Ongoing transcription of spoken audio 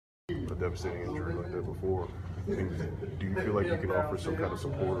a devastating injury like that before. I mean, do you feel like you can offer some kind of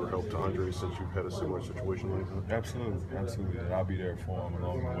support or help to Andre since you've had a similar situation like that? Absolutely, absolutely. And I'll be there for him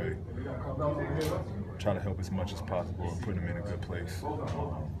along the way. Try to help as much as possible and put him in a good place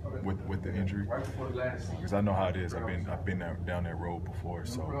with the injury, because I know how it is. I've been down that road before,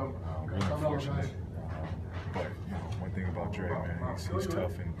 so really unfortunate. But one thing about Dre, man, he's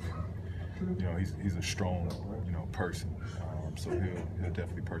tough and he's a strong person. So he'll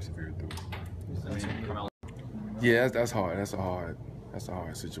definitely persevere through it. Yeah, that's hard. That's a hard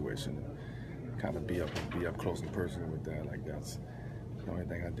situation. Kind of be up close and personal with that. Like that's the only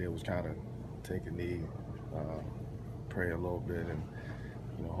thing I did was kind of take a knee, pray a little bit, and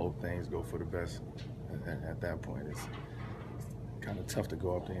hope things go for the best. At that point, it's kind of tough to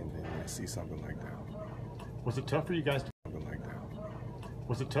go up there and see something like that. Was it tough for you guys? Something like that.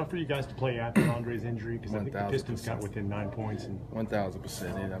 Was it tough for you guys to play after Andre's injury? Because I think the 1000%. Pistons got within 9 points. And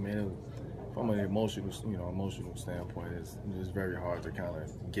 1000%. I mean, from an emotional standpoint, it's very hard to kind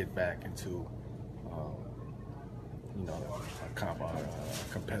of get back into, a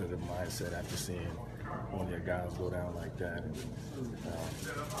competitive mindset after seeing one of your guys go down like that, and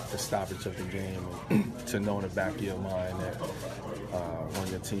the stoppage of the game, and to know in the back of your mind that one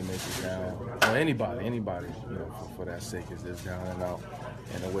of your teammates is down, or anybody, for that sake, is down and out,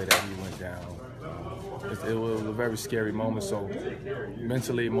 and the way that he went down. It was a very scary moment, so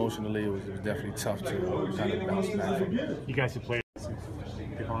mentally, emotionally, it was definitely tough to kind of bounce back from it. You guys have played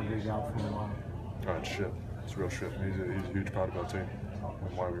if Andre's out for a while. It's shit. It's real shit. He's a huge part of our team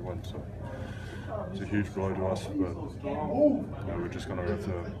and why we won. So it's a huge blow to us, but we're just going to have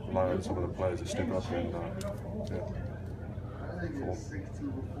to rely on some of the players to step up and Cool.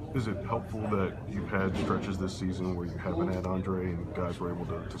 Is it helpful that you've had stretches this season where you haven't had Andre and guys were able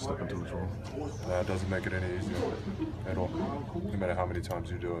to step into his role? It doesn't make it any easier at all. No matter how many times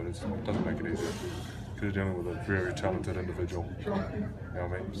you do it, it doesn't make it easier. Because you're dealing with a very talented individual. You know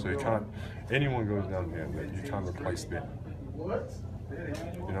what I mean? So you can't, anyone goes down there, you can't replace them. You know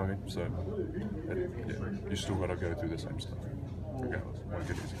what I mean? So you still got to go through the same stuff. Regardless, won't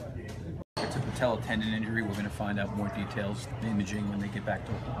get easy. It's a patella tendon injury. We're going to find out more details, the imaging, when they get back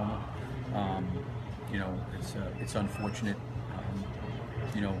to Oklahoma. It's unfortunate.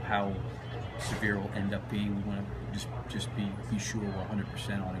 How severe it will end up being. We want to just be sure we're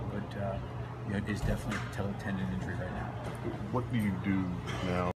 100% on it. But it is definitely a patella tendon injury right now. What do you do now?